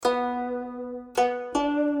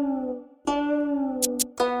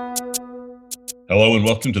Hello and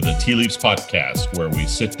welcome to the Tea Leaves Podcast, where we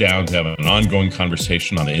sit down to have an ongoing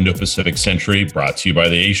conversation on the Indo-Pacific century, brought to you by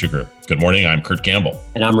the Asia Group. Good morning, I'm Kurt Campbell.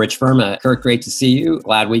 And I'm Rich Verma. Kurt, great to see you.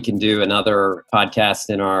 Glad we can do another podcast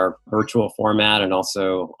in our virtual format and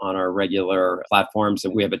also on our regular platforms.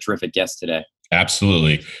 And we have a terrific guest today.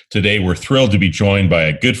 Absolutely. Today, we're thrilled to be joined by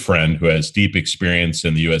a good friend who has deep experience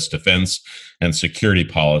in the U.S. defense and security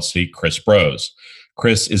policy, Chris Brose.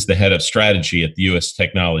 Chris is the head of strategy at the U.S.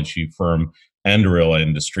 technology firm Anduril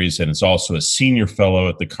Industries, and is also a senior fellow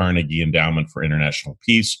at the Carnegie Endowment for International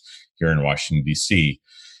Peace here in Washington, D.C.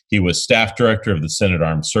 He was staff director of the Senate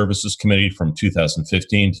Armed Services Committee from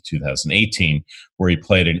 2015 to 2018, where he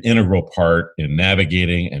played an integral part in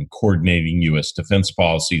navigating and coordinating U.S. defense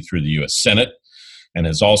policy through the U.S. Senate, and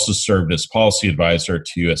has also served as policy advisor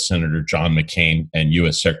to U.S. Senator John McCain and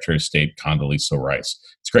U.S. Secretary of State Condoleezza Rice.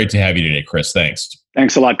 It's great to have you today, Chris. Thanks.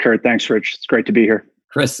 Thanks a lot, Kurt. Thanks, Rich. It's great to be here.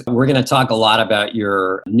 Chris, we're going to talk a lot about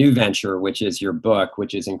your new venture, which is your book,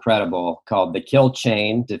 which is incredible, called The Kill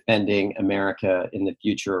Chain: Defending America in the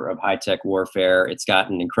Future of High-Tech Warfare. It's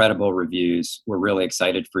gotten incredible reviews. We're really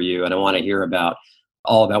excited for you, and I want to hear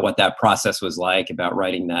all about what that process was like about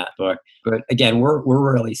writing that book. But again, we're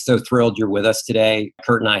really so thrilled you're with us today.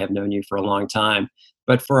 Kurt and I have known you for a long time.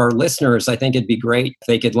 But for our listeners, I think it'd be great if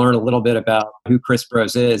they could learn a little bit about who Chris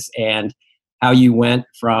Brose is and how you went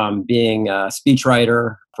from being a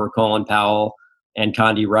speechwriter for Colin Powell and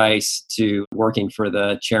Condi Rice to working for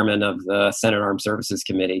the chairman of the Senate Armed Services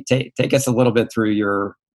Committee. Take us a little bit through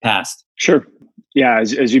your past. Sure. Yeah,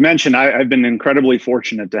 as you mentioned, I've been incredibly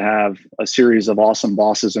fortunate to have a series of awesome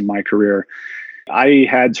bosses in my career. I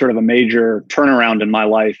had sort of a major turnaround in my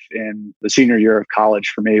life in the senior year of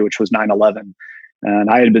college for me, which was 9/11.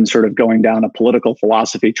 And I had been sort of going down a political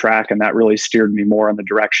philosophy track, and that really steered me more in the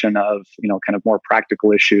direction of, kind of more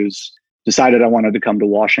practical issues. Decided I wanted to come to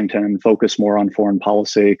Washington and focus more on foreign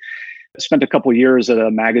policy. I spent a couple years at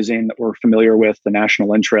a magazine that we're familiar with, The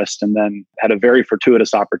National Interest, and then had a very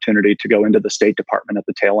fortuitous opportunity to go into the State Department at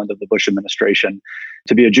the tail end of the Bush administration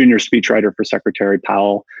to be a junior speechwriter for Secretary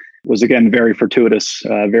Powell. Was again very fortuitous,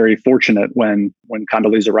 very fortunate when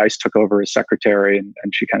Condoleezza Rice took over as secretary, and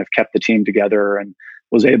she kind of kept the team together and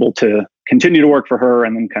was able to continue to work for her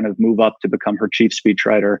and then kind of move up to become her chief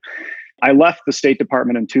speechwriter. I left the State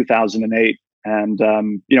Department in 2008 and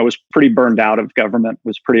was pretty burned out of government,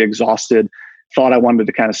 was pretty exhausted, thought I wanted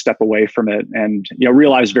to kind of step away from it, and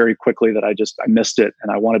realized very quickly that I missed it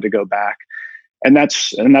and I wanted to go back. And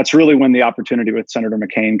that's really when the opportunity with Senator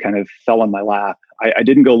McCain kind of fell in my lap. I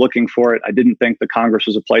didn't go looking for it. I didn't think the Congress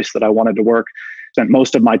was a place that I wanted to work. Spent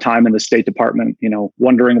most of my time in the State Department,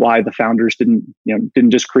 wondering why the founders didn't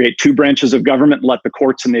just create two branches of government and let the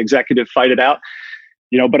courts and the executive fight it out.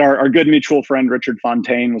 But our good mutual friend, Richard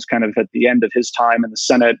Fontaine, was kind of at the end of his time in the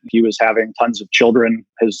Senate. He was having tons of children,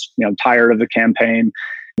 tired of the campaign,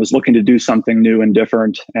 was looking to do something new and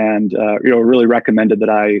different, and really recommended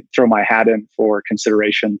that I throw my hat in for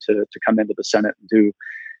consideration to come into the Senate and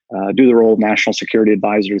do the role of National Security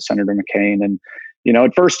Advisor to Senator McCain. And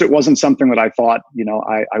at first it wasn't something that I thought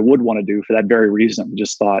I would want to do for that very reason.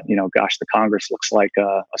 Just thought, gosh, the Congress looks like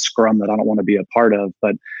a scrum that I don't want to be a part of.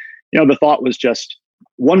 But the thought was just,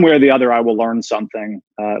 one way or the other, I will learn something.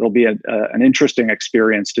 It'll be an interesting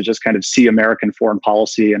experience to just kind of see American foreign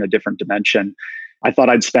policy in a different dimension. I thought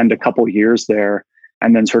I'd spend a couple years there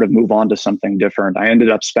and then sort of move on to something different. I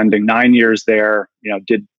ended up spending 9 years there,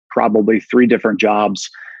 did probably 3 different jobs,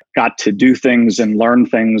 got to do things and learn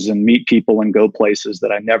things and meet people and go places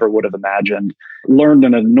that I never would have imagined. Learned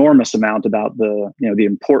an enormous amount about the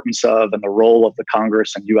importance of and the role of the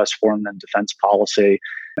Congress and U.S. foreign and defense policy,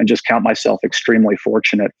 and just count myself extremely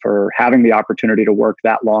fortunate for having the opportunity to work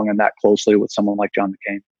that long and that closely with someone like John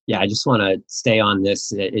McCain. Yeah, I just want to stay on this.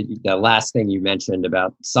 The last thing you mentioned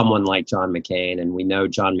about someone like John McCain, and we know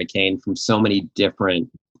John McCain from so many different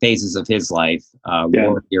phases of his life,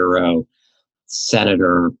 war hero,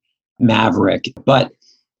 senator, maverick. But,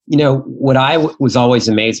 what I was always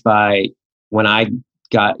amazed by when I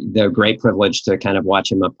got the great privilege to kind of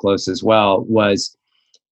watch him up close as well was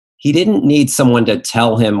he didn't need someone to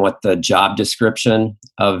tell him what the job description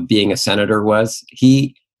of being a senator was.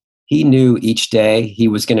 He knew each day he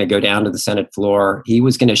was going to go down to the Senate floor. He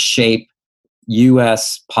was going to shape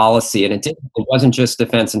U.S. policy. And it wasn't just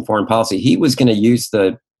defense and foreign policy. He was going to use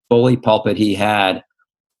the bully pulpit he had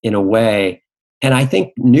in a way. And I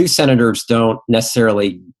think new senators don't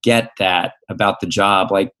necessarily get that about the job.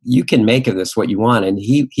 Like, you can make of this what you want. And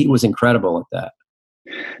he was incredible at that.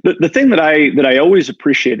 The thing that I always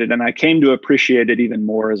appreciated, and I came to appreciate it even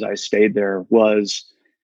more as I stayed there, was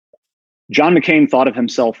John McCain thought of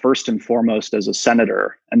himself first and foremost as a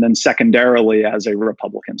senator, and then secondarily as a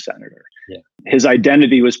Republican senator. Yeah. His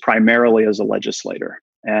identity was primarily as a legislator.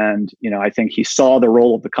 And, I think he saw the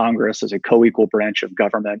role of the Congress as a co-equal branch of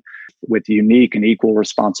government with unique and equal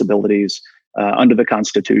responsibilities under the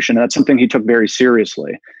Constitution. And that's something he took very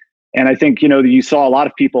seriously. And I think, you saw a lot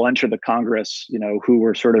of people enter the Congress, who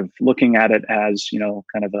were sort of looking at it as,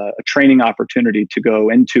 kind of a training opportunity to go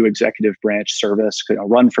into executive branch service,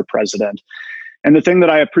 run for president. And the thing that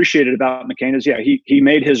I appreciated about McCain is, he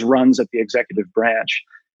made his runs at the executive branch,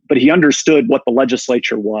 but he understood what the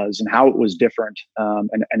legislature was and how it was different,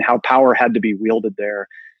 and how power had to be wielded there.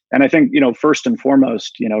 And I think, first and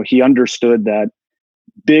foremost, he understood that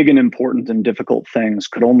big and important and difficult things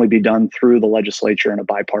could only be done through the legislature in a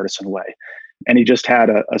bipartisan way. And he just had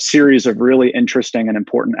a series of really interesting and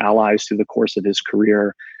important allies through the course of his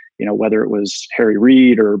career, whether it was Harry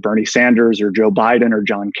Reid or Bernie Sanders or Joe Biden or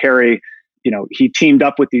John Kerry. He teamed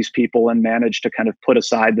up with these people and managed to kind of put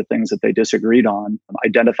aside the things that they disagreed on,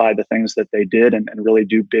 identify the things that they did, and really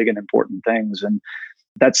do big and important things. And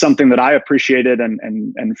that's something that I appreciated.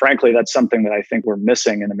 And frankly, that's something that I think we're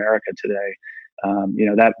missing in America today.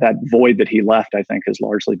 That void that he left, I think, has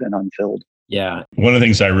largely been unfilled. Yeah. One of the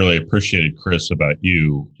things I really appreciated, Chris, about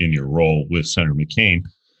you in your role with Senator McCain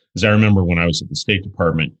is I remember when I was at the State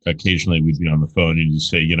Department, occasionally we'd be on the phone and you'd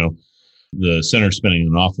say, the senator's spending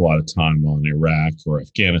an awful lot of time on Iraq or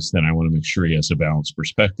Afghanistan. I want to make sure he has a balanced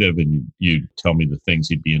perspective. And you tell me the things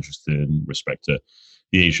he'd be interested in respect to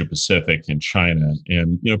the Asia Pacific and China.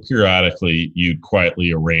 And, periodically you'd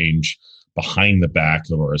quietly arrange behind the back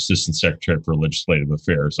of our Assistant Secretary for Legislative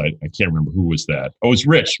Affairs. I can't remember who was that. Oh, it was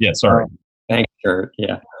Rich. Yeah, sorry. Thanks, sure.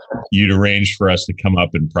 Yeah. You'd arranged for us to come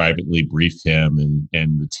up and privately brief him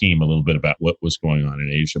and the team a little bit about what was going on in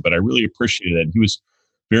Asia. But I really appreciated it. He was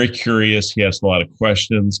very curious. He asked a lot of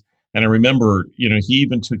questions. And I remember, he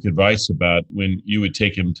even took advice about when you would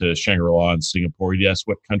take him to Shangri-La in Singapore. He'd ask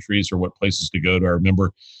what countries or what places to go to. I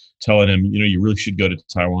remember telling him, you really should go to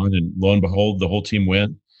Taiwan. And lo and behold, the whole team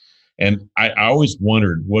went. And I always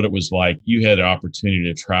wondered what it was like. You had an opportunity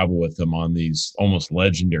to travel with them on these almost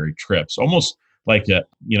legendary trips, almost like a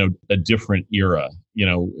different era,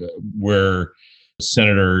 where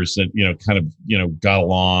senators and, got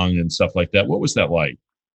along and stuff like that. What was that like?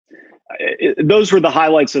 Those were the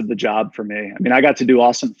highlights of the job for me. I mean, I got to do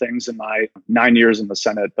awesome things in my 9 years in the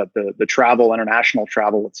Senate, but the international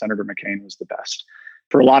travel with Senator McCain was the best.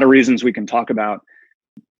 For a lot of reasons we can talk about.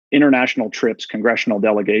 International trips, congressional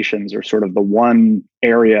delegations are sort of the one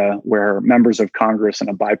area where members of Congress in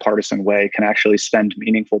a bipartisan way can actually spend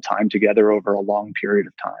meaningful time together over a long period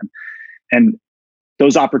of time. And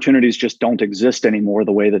those opportunities just don't exist anymore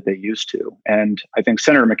the way that they used to. And I think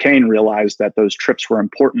Senator McCain realized that those trips were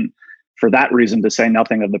important for that reason, to say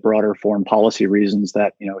nothing of the broader foreign policy reasons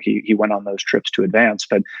that, he went on those trips to advance.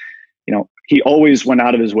 But he always went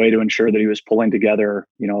out of his way to ensure that he was pulling together,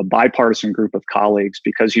 a bipartisan group of colleagues,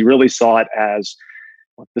 because he really saw it as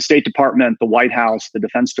the State Department, the White House, the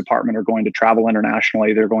Defense Department are going to travel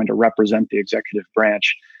internationally. They're going to represent the executive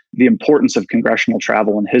branch. The importance of congressional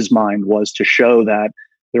travel in his mind was to show that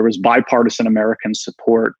there was bipartisan American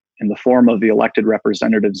support in the form of the elected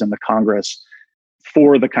representatives in the Congress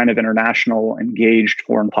for the kind of international engaged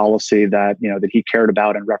foreign policy that, that he cared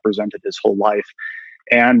about and represented his whole life.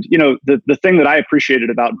 And, the thing that I appreciated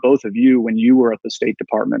about both of you when you were at the State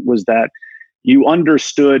Department was that you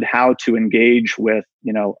understood how to engage with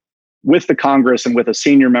the Congress and with a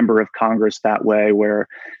senior member of Congress that way, where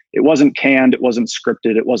it wasn't canned, it wasn't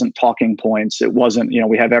scripted, it wasn't talking points, it wasn't,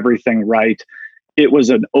 we have everything right. It was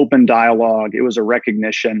an open dialogue. It was a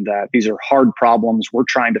recognition that these are hard problems. We're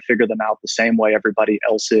trying to figure them out the same way everybody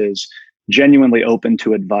else is, genuinely open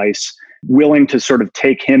to advice, willing to sort of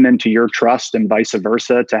take him into your trust and vice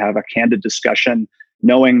versa, to have a candid discussion,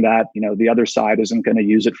 knowing that, the other side isn't going to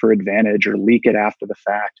use it for advantage or leak it after the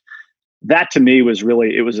fact. That to me was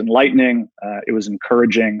really, it was enlightening. It was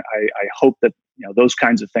encouraging. I hope that, those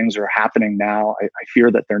kinds of things are happening now. I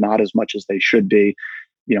fear that they're not as much as they should be.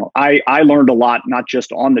 I learned a lot, not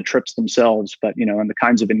just on the trips themselves, but, in the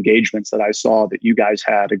kinds of engagements that I saw that you guys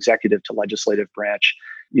had, executive to legislative branch,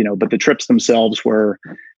 but the trips themselves were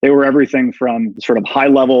everything from sort of high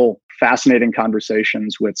level, fascinating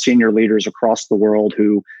conversations with senior leaders across the world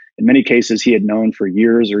who, in many cases, he had known for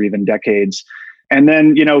years or even decades. And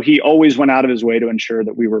then, he always went out of his way to ensure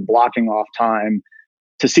that we were blocking off time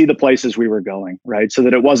to see the places we were going, right? So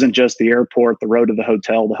that it wasn't just the airport, the road to the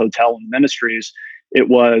hotel and the ministries. It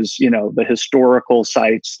was, the historical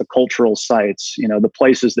sites, the cultural sites, the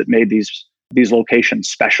places that made these these locations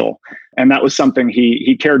special. And that was something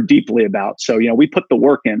he cared deeply about. So, we put the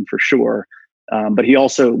work in for sure. But he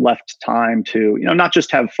also left time to, not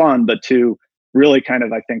just have fun, but to really kind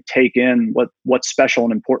of, I think, take in what's special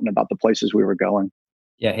and important about the places we were going.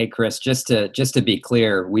 Yeah. Hey, Chris, just to be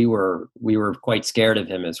clear, we were quite scared of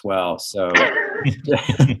him as well. So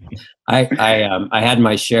I had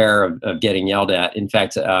my share of getting yelled at. In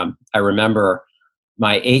fact, I remember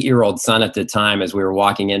my 8-year-old son at the time, as we were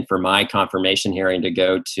walking in for my confirmation hearing to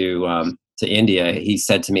go to India, he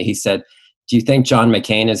said to me, "Do you think John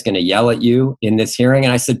McCain is going to yell at you in this hearing?"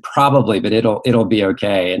 And I said, "Probably, but it'll be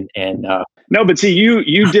okay." And no, but see,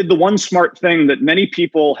 you did the one smart thing that many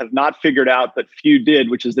people have not figured out, but few did,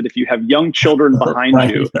 which is that if you have young children behind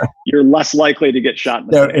right. you, you're less likely to get shot in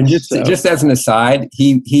the face. And just as an aside,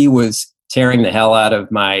 he was tearing the hell out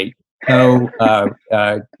of my panelist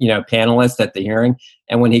at the hearing,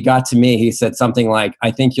 and when he got to me, he said something like,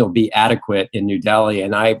 "I think you'll be adequate in New Delhi,"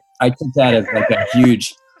 and I took that as like a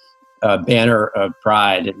huge banner of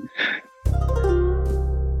pride. And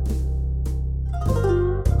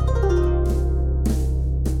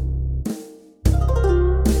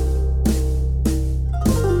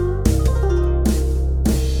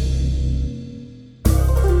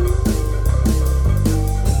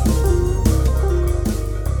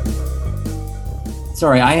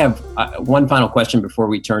sorry, I have one final question before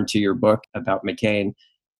we turn to your book about McCain,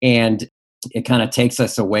 and it kind of takes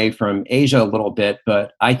us away from Asia a little bit,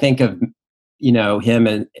 but I think of, him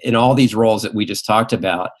in all these roles that we just talked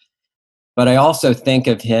about. But I also think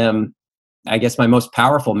of him, I guess my most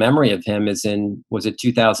powerful memory of him was it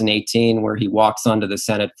 2018, where he walks onto the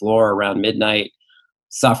Senate floor around midnight,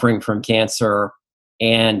 suffering from cancer,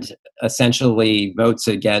 and essentially votes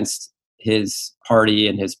against his party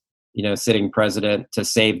and his, sitting president to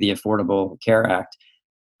save the Affordable Care Act.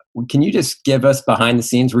 Can you just give us behind the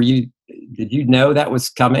scenes? Did you know that was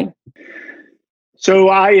coming? So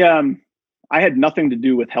I had nothing to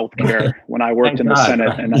do with healthcare when I worked in the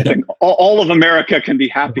Senate, and I think all of America can be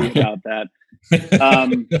happy about that.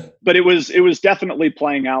 But it was definitely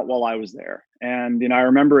playing out while I was there, and I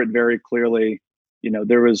remember it very clearly.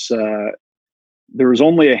 There was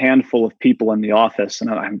only a handful of people in the office, and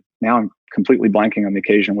I'm completely blanking on the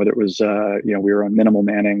occasion whether it was we were on minimal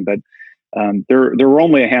manning, but there were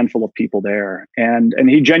only a handful of people there, and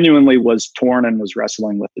he genuinely was torn and was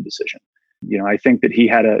wrestling with the decision. I think that he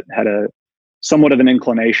had a somewhat of an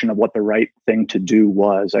inclination of what the right thing to do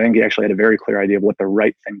was. I think he actually had a very clear idea of what the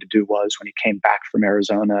right thing to do was when he came back from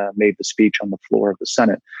Arizona, made the speech on the floor of the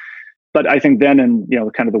Senate. But I think then in,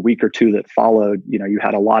 kind of the week or two that followed, you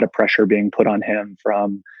had a lot of pressure being put on him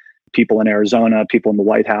from people in Arizona, people in the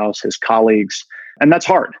White House, his colleagues. And that's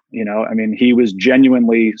hard. He was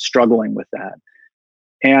genuinely struggling with that.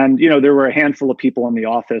 And, there were a handful of people in the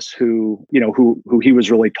office who he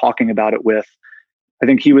was really talking about it with. I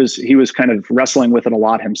think he was kind of wrestling with it a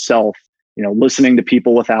lot himself, listening to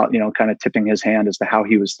people without, kind of tipping his hand as to how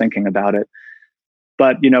he was thinking about it.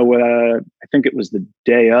 But, I think it was the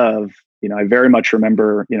day of, I very much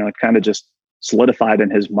remember, it kind of just solidified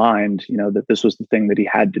in his mind, that this was the thing that he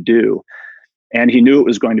had to do. And he knew it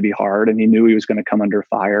was going to be hard, and he knew he was going to come under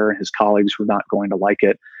fire. His colleagues were not going to like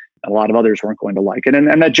it. A lot of others weren't going to like it.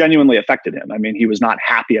 And that genuinely affected him. He was not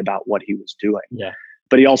happy about what he was doing. Yeah.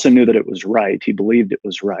 But he also knew that it was right. He believed it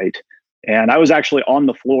was right. And I was actually on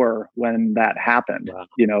the floor when that happened. Wow.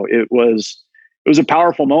 It was a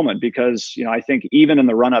powerful moment because, I think even in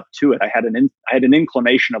the run up to it, I had an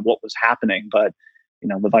inclination of what was happening, but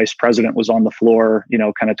the vice president was on the floor,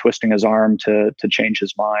 kind of twisting his arm to change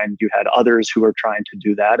his mind. You had others who were trying to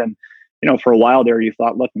do that. And, for a while there, you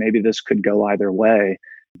thought, look, maybe this could go either way.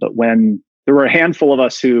 But when there were a handful of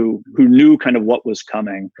us who knew kind of what was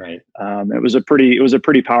coming, right. It was a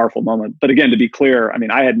pretty powerful moment. But again, to be clear,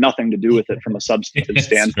 I had nothing to do with it from a substantive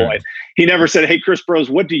standpoint. He never said, "Hey, Chris Brose,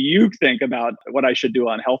 what do you think about what I should do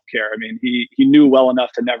on healthcare?" He knew well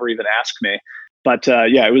enough to never even ask me. But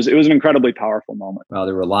it was an incredibly powerful moment. Well,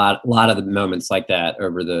 there were a lot of the moments like that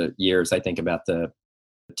over the years. I think about the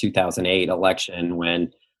 2008 election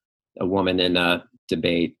when a woman in a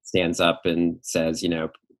debate stands up and says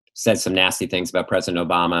some nasty things about President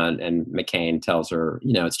Obama, and McCain tells her,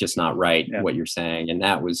 it's just not right what you're saying. And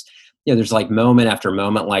that was, there's like moment after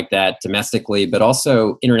moment like that domestically, but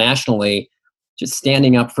also internationally, just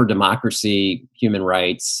standing up for democracy, human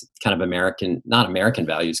rights, kind of not American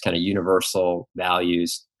values, kind of universal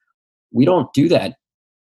values. We don't do that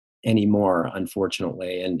anymore,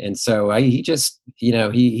 unfortunately. And so he just,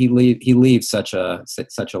 he leaves such a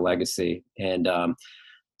legacy. And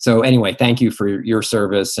so anyway, thank you for your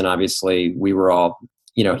service. And obviously we were all,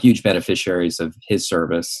 huge beneficiaries of his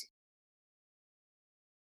service.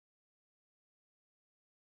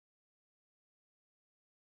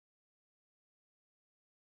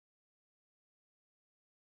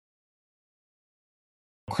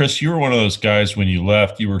 Chris, you were one of those guys when you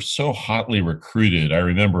left, you were so hotly recruited. I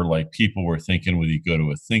remember like people were thinking, would he go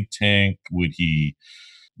to a think tank? Would he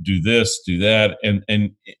do this, do that?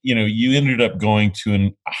 And you ended up going to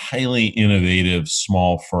a highly innovative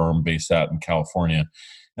small firm based out in California.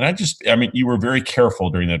 And you were very careful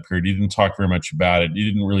during that period. You didn't talk very much about it. You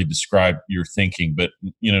didn't really describe your thinking, but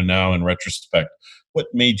now in retrospect, what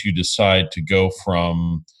made you decide to go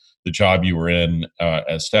from the job you were in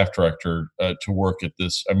as staff director to work at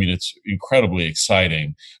this? I mean, it's incredibly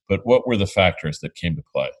exciting, but what were the factors that came to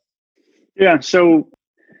play? Yeah, so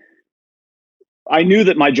I knew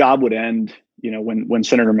that my job would end, when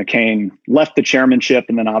Senator McCain left the chairmanship,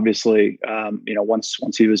 and then obviously,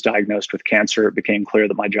 once he was diagnosed with cancer, it became clear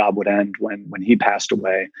that my job would end when he passed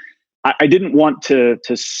away. I didn't want to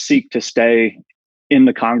seek to stay in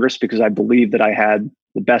the Congress because I believed that I had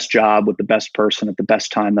the best job with the best person at the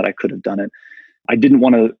best time that I could have done it. I didn't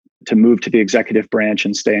want to move to the executive branch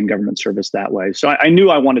and stay in government service that way. So I knew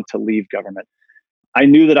I wanted to leave government. I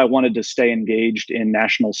knew that I wanted to stay engaged in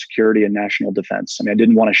national security and national defense. I mean, I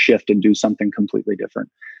didn't want to shift and do something completely different.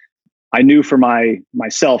 I knew for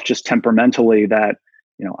myself, just temperamentally, that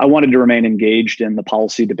I wanted to remain engaged in the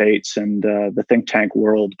policy debates and the think tank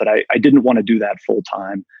world, but I didn't want to do that full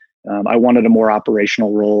time. I wanted a more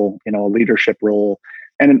operational role, a leadership role,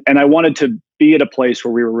 and I wanted to be at a place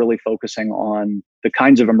where we were really focusing on the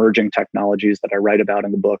kinds of emerging technologies that I write about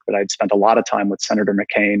in the book that I'd spent a lot of time with Senator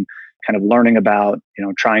McCain kind of learning about,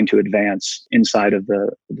 trying to advance inside of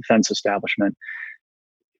the defense establishment.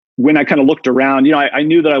 When I kind of looked around, I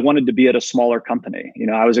knew that I wanted to be at a smaller company.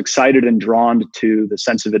 I was excited and drawn to the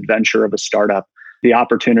sense of adventure of a startup, the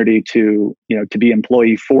opportunity to be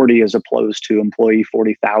employee 40 as opposed to employee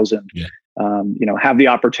 40,000. Yeah. Have the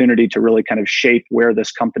opportunity to really kind of shape where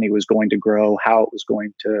this company was going to grow, how it was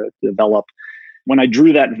going to develop. When I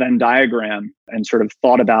drew that Venn diagram and sort of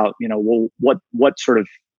thought about, what sort of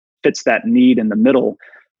fits that need in the middle,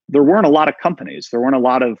 there weren't a lot of companies. There weren't a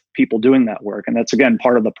lot of people doing that work. And that's, again,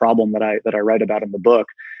 part of the problem that I write about in the book.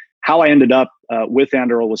 How I ended up with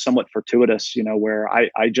Anduril was somewhat fortuitous, where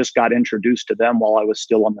I just got introduced to them while I was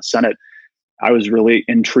still on the Senate. I was really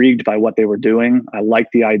intrigued by what they were doing. I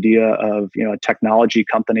liked the idea of, a technology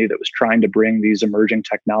company that was trying to bring these emerging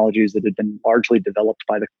technologies that had been largely developed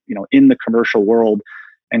by in the commercial world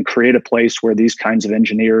and create a place where these kinds of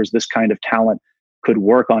engineers, this kind of talent could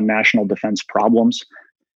work on national defense problems.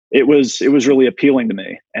 It was really appealing to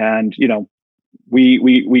me. And,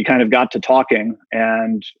 we kind of got to talking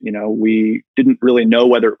and, we didn't really know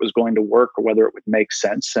whether it was going to work or whether it would make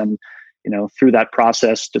sense. And, through that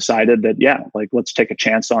process decided that, let's take a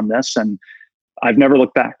chance on this. And I've never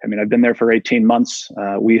looked back. I mean, I've been there for 18 months.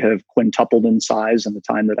 We have quintupled in size in the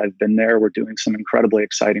time that I've been there. We're doing some incredibly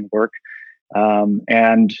exciting work.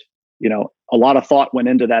 And a lot of thought went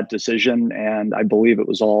into that decision, and I believe it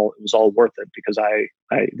was all worth it because I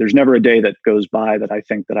there's never a day that goes by that I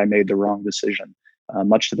think that I made the wrong decision.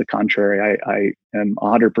 Much to the contrary, I am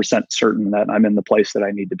 100% certain that I'm in the place that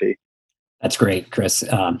I need to be. That's great, Chris.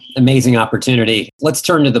 Amazing opportunity. Let's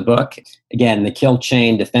turn to the book. Again, The Kill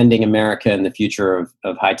Chain, Defending America and the Future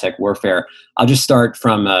of High-Tech Warfare. I'll just start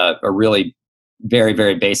from a really very,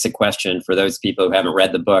 very basic question for those people who haven't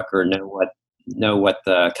read the book or know what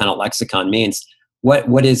the kind of lexicon means.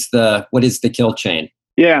 What is the kill chain?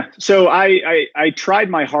 Yeah. So I tried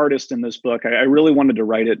my hardest in this book. I really wanted to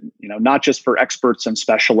write it, not just for experts and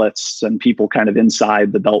specialists and people kind of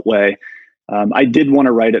inside the Beltway. I did want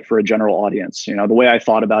to write it for a general audience. The way I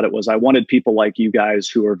thought about it was I wanted people like you guys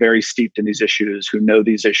who are very steeped in these issues, who know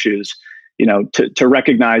these issues, to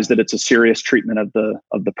recognize that it's a serious treatment of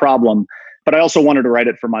the problem. But I also wanted to write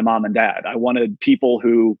it for my mom and dad. I wanted people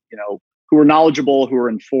who were knowledgeable, who were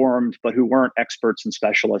informed, but who weren't experts and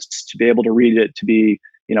specialists to be able to read it, to be,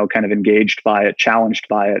 kind of engaged by it, challenged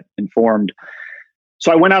by it, informed.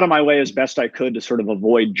 So I went out of my way as best I could to sort of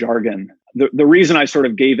avoid jargon. The reason I sort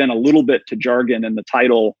of gave in a little bit to jargon in the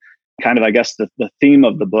title, kind of, I guess, the theme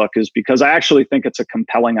of the book, is because I actually think it's a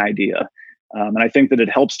compelling idea. And I think that it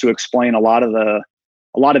helps to explain a lot of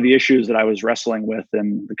the issues that I was wrestling with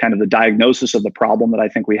and the kind of the diagnosis of the problem that I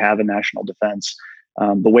think we have in national defense.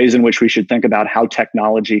 The ways in which we should think about how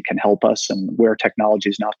technology can help us and where technology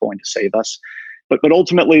is not going to save us. But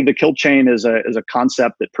ultimately, the kill chain is a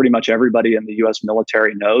concept that pretty much everybody in the U.S.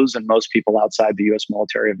 military knows, and most people outside the U.S.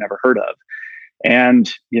 military have never heard of.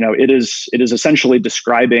 And it is essentially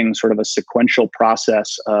describing sort of a sequential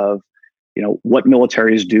process of what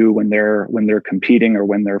militaries do when they're competing or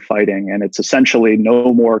when they're fighting, and it's essentially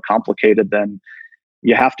no more complicated than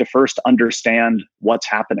you have to first understand what's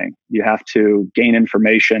happening. You have to gain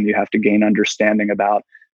information. You have to gain understanding about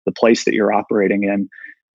the place that you're operating in.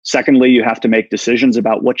 Secondly, you have to make decisions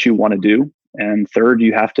about what you want to do. And third,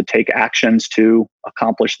 you have to take actions to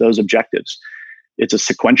accomplish those objectives. It's a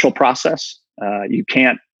sequential process. You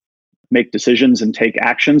can't make decisions and take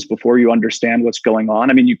actions before you understand what's going on.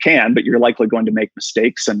 I mean, you can, but you're likely going to make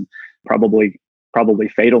mistakes, and probably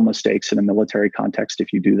fatal mistakes in a military context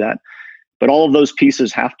if you do that. But all of those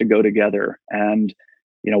pieces have to go together. And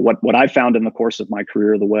what I found in the course of my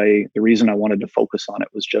career, the reason I wanted to focus on it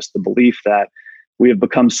was just the belief that we have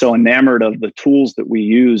become so enamored of the tools that we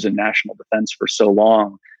use in national defense for so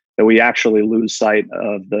long that we actually lose sight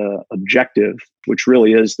of the objective, which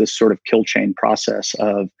really is this sort of kill chain process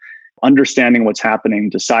of understanding what's happening,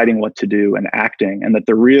 deciding what to do, and acting. And that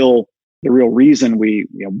the real reason we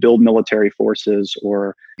build military forces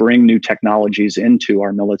or bring new technologies into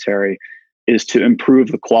our military is to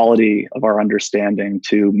improve the quality of our understanding,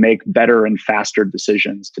 to make better and faster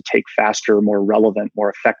decisions, to take faster, more relevant, more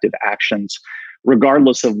effective actions,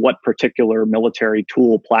 regardless of what particular military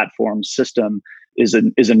tool, platform, system is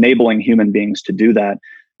enabling human beings to do that.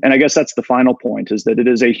 And I guess that's the final point, is that it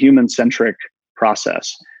is a human-centric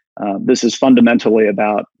process. This is fundamentally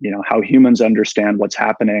about how humans understand what's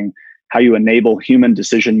happening, how you enable human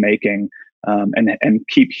decision-making, and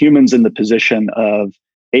keep humans in the position of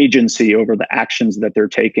agency over the actions that they're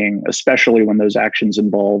taking, especially when those actions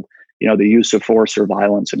involve the use of force or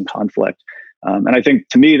violence and conflict. And I think,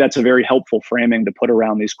 to me, that's a very helpful framing to put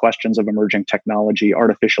around these questions of emerging technology,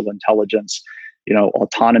 artificial intelligence,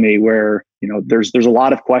 autonomy, where there's a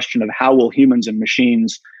lot of question of how will humans and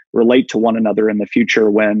machines relate to one another in the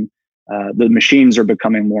future when the machines are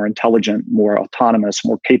becoming more intelligent, more autonomous,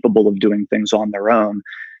 more capable of doing things on their own.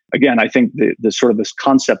 Again, I think the sort of this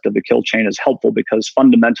concept of the kill chain is helpful because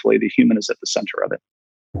fundamentally the human is at the center of it.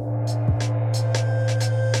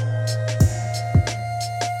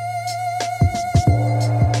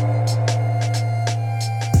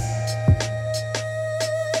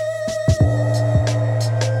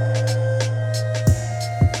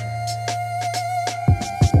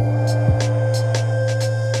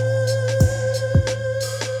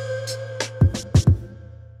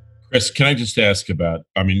 Chris, can I just ask about,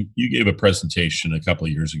 you gave a presentation a couple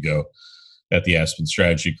of years ago at the Aspen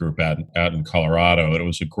Strategy Group out in Colorado, and it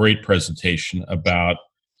was a great presentation about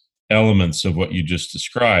elements of what you just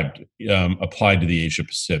described applied to the Asia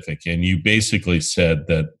Pacific. And you basically said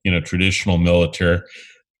that, traditional military,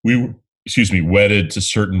 wedded to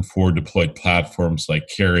certain forward deployed platforms like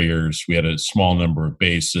carriers. We had a small number of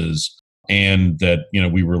bases, and that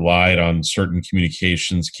we relied on certain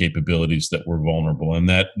communications capabilities that were vulnerable, and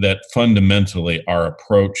that fundamentally our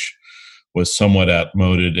approach was somewhat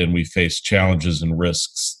outmoded, and we faced challenges and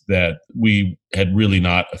risks that we had really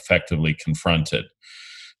not effectively confronted.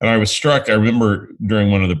 And I was struck. I remember during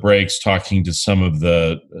one of the breaks talking to some of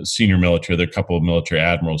the senior military, there are a couple of military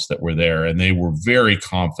admirals that were there, and they were very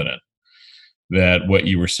confident that what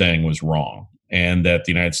you were saying was wrong, and that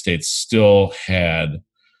the United States still had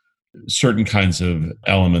certain kinds of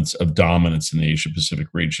elements of dominance in the Asia Pacific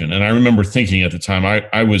region. And I remember thinking at the time, I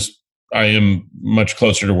am much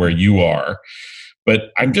closer to where you are,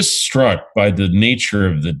 but I'm just struck by the nature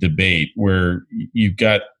of the debate where you've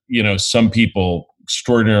got, some people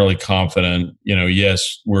extraordinarily confident,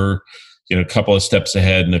 yes, we're, a couple of steps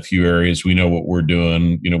ahead in a few areas. We know what we're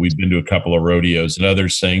doing. We've been to a couple of rodeos, and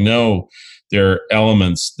others saying, no, there are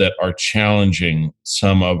elements that are challenging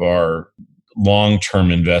some of our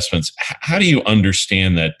long-term investments. How do you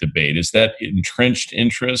understand that debate? Is that entrenched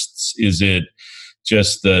interests? Is it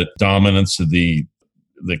just the dominance of the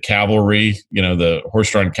cavalry, the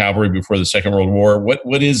horse-drawn cavalry before the Second World War?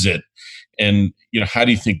 What is it? And, how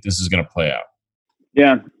do you think this is going to play out?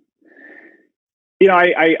 Yeah.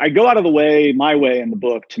 I go out of my way in the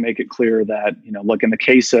book to make it clear that, look, in the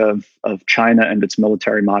case of China and its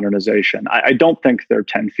military modernization, I don't think they're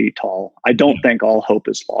 10 feet tall. I don't think all hope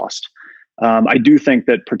is lost. I do think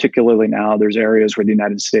that particularly now there's areas where the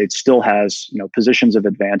United States still has, positions of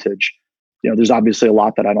advantage. There's obviously a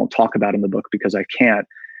lot that I don't talk about in the book because I can't.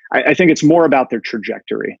 I think it's more about their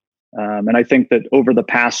trajectory. And I think that over the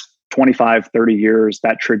past 25, 30 years,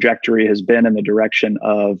 that trajectory has been in the direction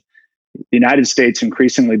of the United States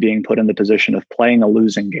increasingly being put in the position of playing a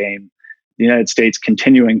losing game. The United States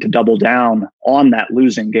continuing to double down on that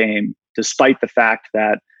losing game, despite the fact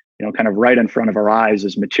that kind of right in front of our eyes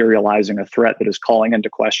is materializing a threat that is calling into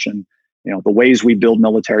question, the ways we build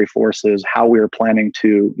military forces, how we are planning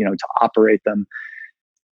to operate them.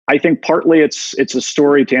 I think partly it's a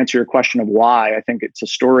story, to answer your question of why. I think it's a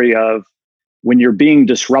story of when you're being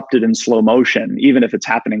disrupted in slow motion, even if it's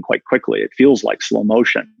happening quite quickly, it feels like slow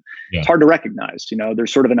motion. Yeah. It's hard to recognize.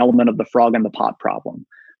 There's sort of an element of the frog in the pot problem.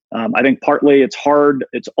 I think partly it's hard.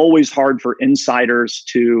 It's always hard for insiders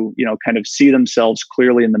to, kind of see themselves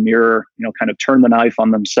clearly in the mirror, kind of turn the knife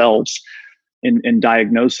on themselves in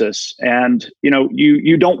diagnosis. And,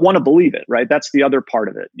 you don't want to believe it, right? That's the other part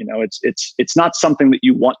of it. It's not something that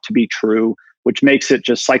you want to be true, which makes it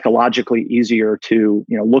just psychologically easier to,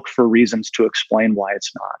 look for reasons to explain why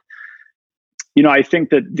it's not. I think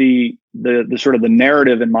that the sort of the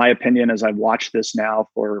narrative, in my opinion, as I've watched this now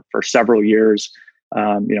for several years,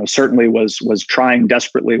 certainly was trying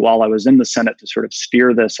desperately while I was in the Senate to sort of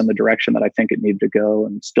steer this in the direction that I think it needed to go,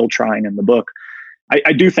 and still trying in the book.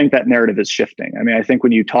 I do think that narrative is shifting. I mean, I think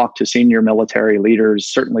when you talk to senior military leaders,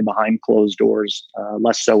 certainly behind closed doors,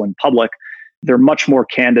 less so in public, they're much more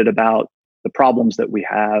candid about the problems that we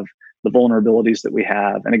have, the vulnerabilities that we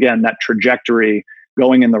have. And again, that trajectory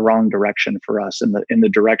going in the wrong direction for us, in the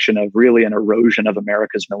direction of really an erosion of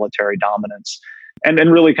America's military dominance, and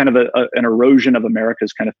really kind of an erosion of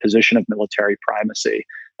America's kind of position of military primacy,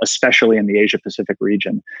 especially in the Asia Pacific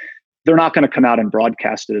region. They're not going to come out and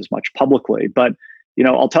broadcast it as much publicly, but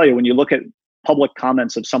I'll tell you, when you look at public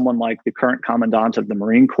comments of someone like the current commandant of the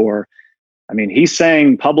Marine Corps, I mean, he's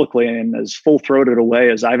saying publicly in as full-throated a way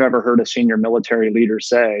as I've ever heard a senior military leader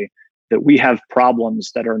say that we have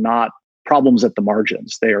problems that are not problems at the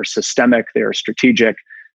margins. They are systemic, they are strategic.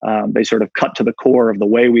 They sort of cut to the core of the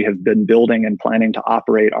way we have been building and planning to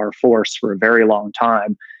operate our force for a very long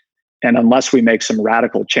time. And unless we make some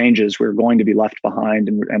radical changes, we're going to be left behind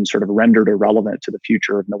and sort of rendered irrelevant to the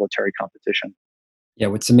future of military competition. Yeah,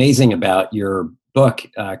 what's amazing about your book,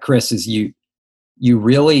 Chris, is you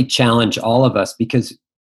really challenge all of us, because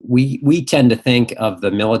we tend to think of the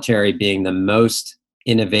military being the most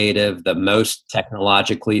innovative, the most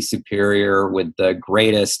technologically superior, with the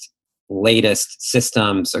greatest, latest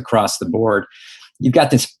systems across the board. You've got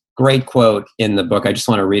this great quote in the book. I just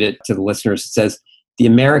want to read it to the listeners. It says, "The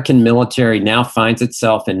American military now finds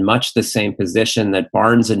itself in much the same position that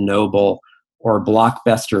Barnes and Noble or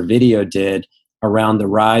Blockbuster Video did around the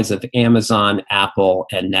rise of Amazon, Apple,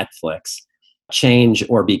 and Netflix. Change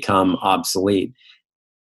or become obsolete."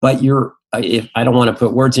 But I don't want to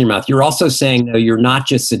put words in your mouth. You're also saying, though, you're not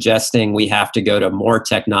just suggesting we have to go to more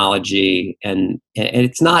technology, and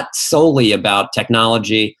it's not solely about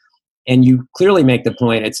technology. And you clearly make the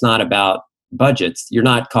point it's not about budgets. You're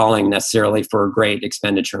not calling necessarily for great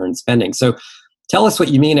expenditure and spending. So tell us what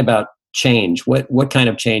you mean about change. What kind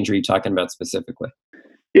of change are you talking about specifically?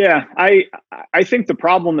 Yeah, I think the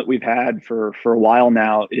problem that we've had for a while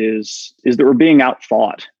now is that we're being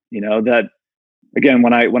outthought. That again,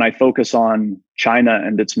 when I focus on China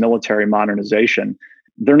and its military modernization,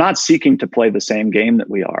 they're not seeking to play the same game that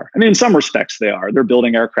we are. I mean, in some respects they are. They're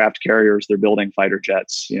building aircraft carriers, they're building fighter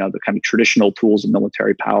jets, the kind of traditional tools of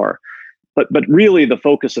military power. But really the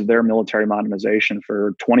focus of their military modernization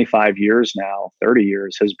for 25 years now, 30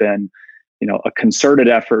 years, has been a concerted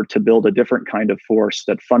effort to build a different kind of force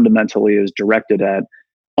that fundamentally is directed at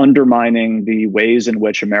undermining the ways in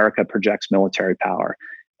which America projects military power.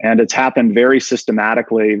 And it's happened very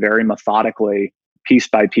systematically, very methodically, piece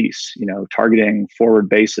by piece, targeting forward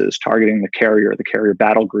bases, targeting the carrier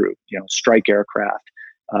battle group, strike aircraft,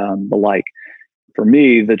 the like. For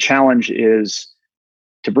me, the challenge is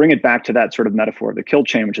to bring it back to that sort of metaphor of the kill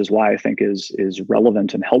chain, which is why I think is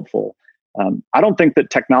relevant and helpful. I don't think that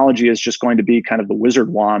technology is just going to be kind of the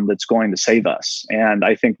wizard wand that's going to save us. And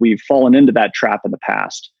I think we've fallen into that trap in the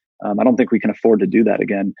past. I don't think we can afford to do that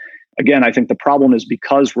again. Again, I think the problem is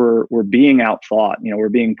because we're being outthought, we're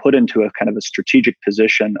being put into a kind of a strategic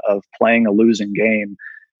position of playing a losing game,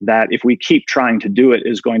 that if we keep trying to do it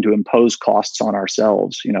is going to impose costs on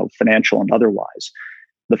ourselves, financial and otherwise.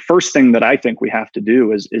 The first thing that I think we have to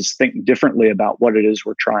do is think differently about what it is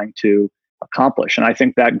we're trying to accomplish. And I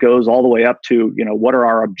think that goes all the way up to, what are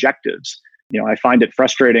our objectives? I find it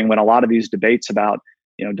frustrating when a lot of these debates about,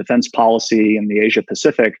 defense policy in the Asia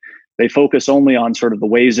Pacific, they focus only on sort of the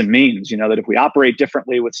ways and means, that if we operate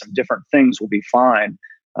differently with some different things, we'll be fine.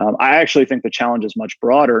 I actually think the challenge is much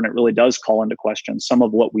broader, and it really does call into question some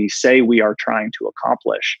of what we say we are trying to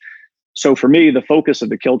accomplish. So for me, the focus of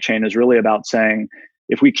the kill chain is really about saying,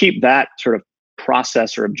 if we keep that sort of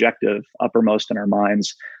process or objective uppermost in our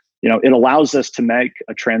minds, it allows us to make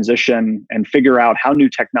a transition and figure out how new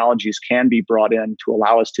technologies can be brought in to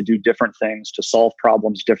allow us to do different things, to solve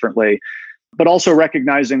problems differently, but also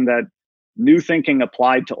recognizing that new thinking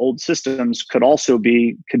applied to old systems could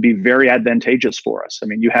be very advantageous for us. I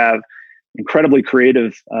mean, you have incredibly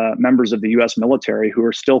creative members of the U.S. military who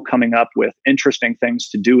are still coming up with interesting things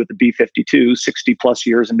to do with the B-52 60 plus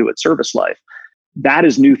years into its service life. That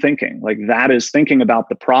is new thinking. Like, that is thinking about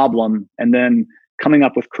the problem and then coming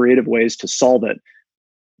up with creative ways to solve it.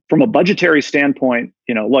 From a budgetary standpoint,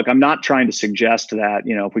 look, I'm not trying to suggest that,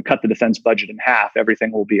 if we cut the defense budget in half,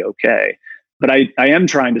 everything will be okay. But I am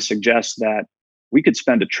trying to suggest that we could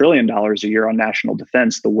spend $1 trillion a year on national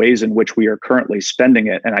defense the ways in which we are currently spending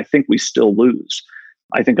it. And I think we still lose.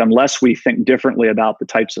 I think unless we think differently about the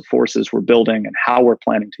types of forces we're building and how we're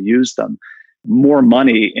planning to use them, more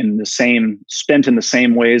money spent in the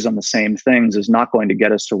same ways on the same things is not going to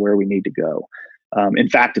get us to where we need to go. In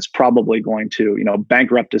fact, it's probably going to,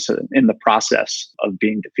 bankrupt us in the process of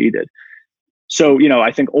being defeated. So,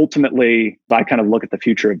 I think ultimately, if I kind of look at the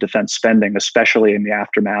future of defense spending, especially in the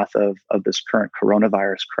aftermath of this current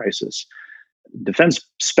coronavirus crisis, defense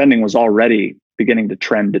spending was already beginning to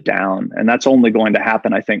trend down. And that's only going to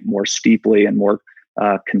happen, I think, more steeply and more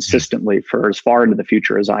consistently for as far into the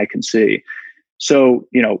future as I can see. So,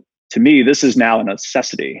 to me, this is now a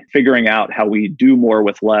necessity, figuring out how we do more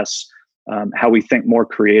with less, how we think more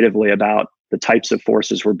creatively about the types of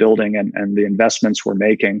forces we're building and the investments we're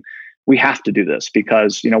making. We have to do this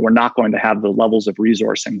because, we're not going to have the levels of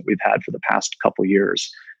resourcing that we've had for the past couple of years.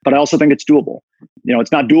 But I also think it's doable.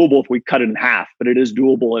 It's not doable if we cut it in half, but it is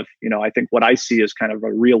doable if, I think what I see is kind of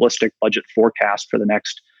a realistic budget forecast for the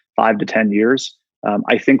next 5 to 10 years.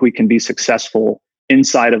 I think we can be successful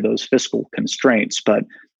inside of those fiscal constraints, but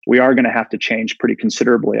we are going to have to change pretty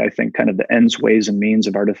considerably, I think, kind of the ends, ways, and means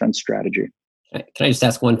of our defense strategy. Can I just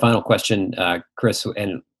ask one final question, Chris?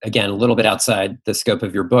 And again, a little bit outside the scope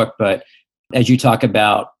of your book, but as you talk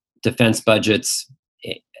about defense budgets,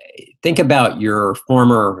 think about your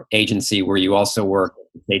former agency where you also work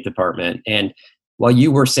at the State Department. And while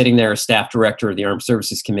you were sitting there as staff director of the Armed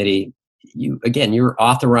Services Committee, you're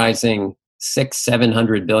authorizing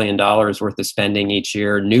 $600-700 billion worth of spending each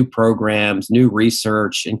year, new programs, new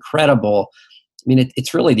research, incredible. I mean,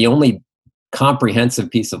 it's really the only comprehensive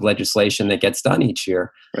piece of legislation that gets done each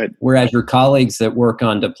year. Right. Whereas your colleagues that work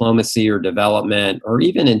on diplomacy or development or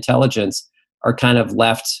even intelligence are kind of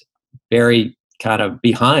left very kind of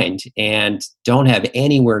behind and don't have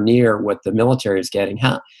anywhere near what the military is getting.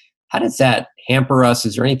 How does that hamper us?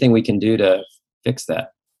 Is there anything we can do to fix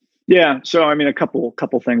that? Yeah. So, a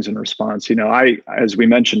couple things in response. As we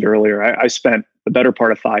mentioned earlier, I spent the better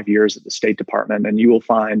part of 5 years at the State Department, and you will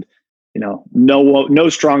find, no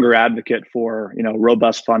stronger advocate for,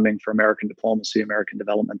 robust funding for American diplomacy, American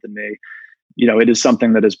development than me. It is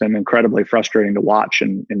something that has been incredibly frustrating to watch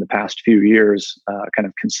in the past few years, kind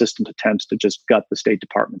of consistent attempts to just gut the State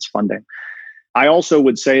Department's funding. I also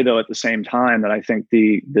would say, though, at the same time that I think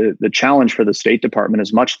the challenge for the State Department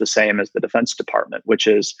is much the same as the Defense Department, which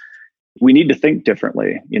is we need to think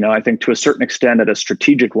differently. I think to a certain extent at a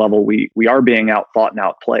strategic level, we are being outthought and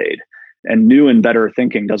outplayed, and new and better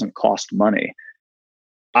thinking doesn't cost money.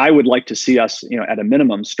 I would like to see us, at a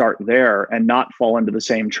minimum, start there and not fall into the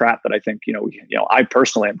same trap that I think, I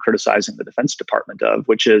personally am criticizing the Defense Department of,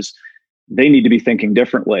 which is they need to be thinking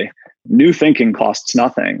differently. New thinking costs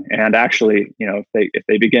nothing. And actually, if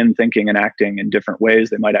they begin thinking and acting in different ways,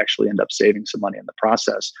 they might actually end up saving some money in the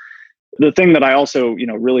process. The thing that I also,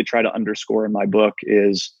 really try to underscore in my book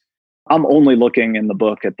is I'm only looking in the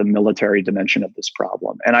book at the military dimension of this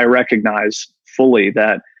problem. And I recognize fully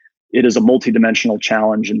that it is a multidimensional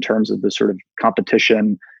challenge in terms of the sort of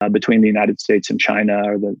competition between the United States and China,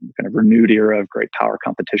 or the kind of renewed era of great power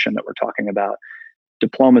competition that we're talking about.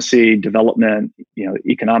 Diplomacy, development,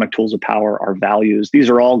 economic tools of power, our values, these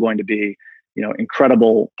are all going to be,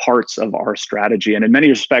 incredible parts of our strategy. And in many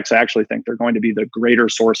respects, I actually think they're going to be the greater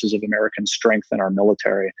sources of American strength in our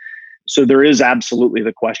military. So there is absolutely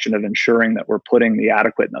the question of ensuring that we're putting the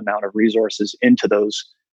adequate amount of resources into those,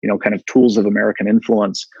 kind of tools of American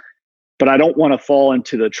influence. But I don't want to fall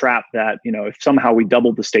into the trap that, if somehow we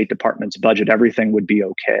doubled the State Department's budget, everything would be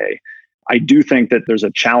okay. I do think that there's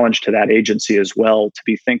a challenge to that agency as well to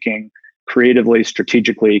be thinking creatively,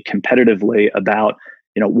 strategically, competitively about,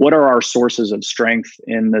 what are our sources of strength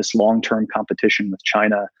in this long-term competition with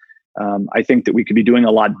China. I think that we could be doing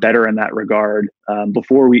a lot better in that regard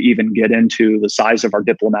before we even get into the size of our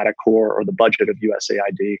diplomatic corps or the budget of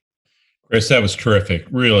USAID. Chris, that was terrific.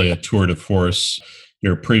 Really a tour de force.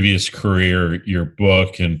 Your previous career, your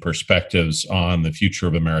book, and perspectives on the future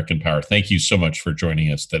of American power. Thank you so much for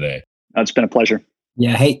joining us today. It's been a pleasure.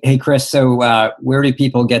 Yeah. Hey, Chris. So where do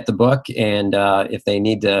people get the book? And if they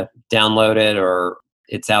need to download it, or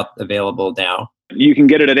it's out available now? You can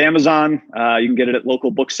get it at Amazon. You can get it at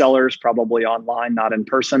local booksellers, probably online, not in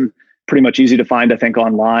person. Pretty much easy to find, I think,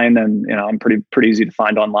 online. And, I'm pretty easy to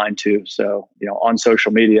find online too. So, on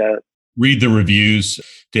social media. Read the reviews.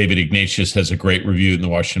 David Ignatius has a great review in the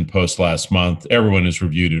Washington Post last month. Everyone who's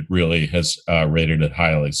reviewed it really has rated it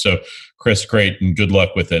highly. So, Chris, great, and good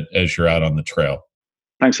luck with it as you're out on the trail.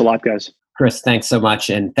 Thanks a lot, guys. Chris, thanks so much.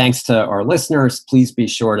 And thanks to our listeners. Please be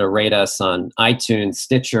sure to rate us on iTunes,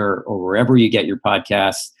 Stitcher, or wherever you get your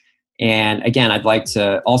podcasts. And again, I'd like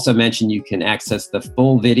to also mention you can access the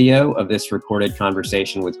full video of this recorded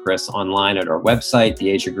conversation with Chris online at our website,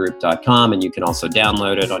 theasiagroup.com. And you can also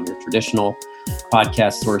download it on your traditional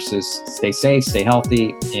podcast sources. Stay safe, stay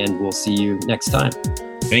healthy, and we'll see you next time.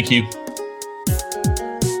 Thank you.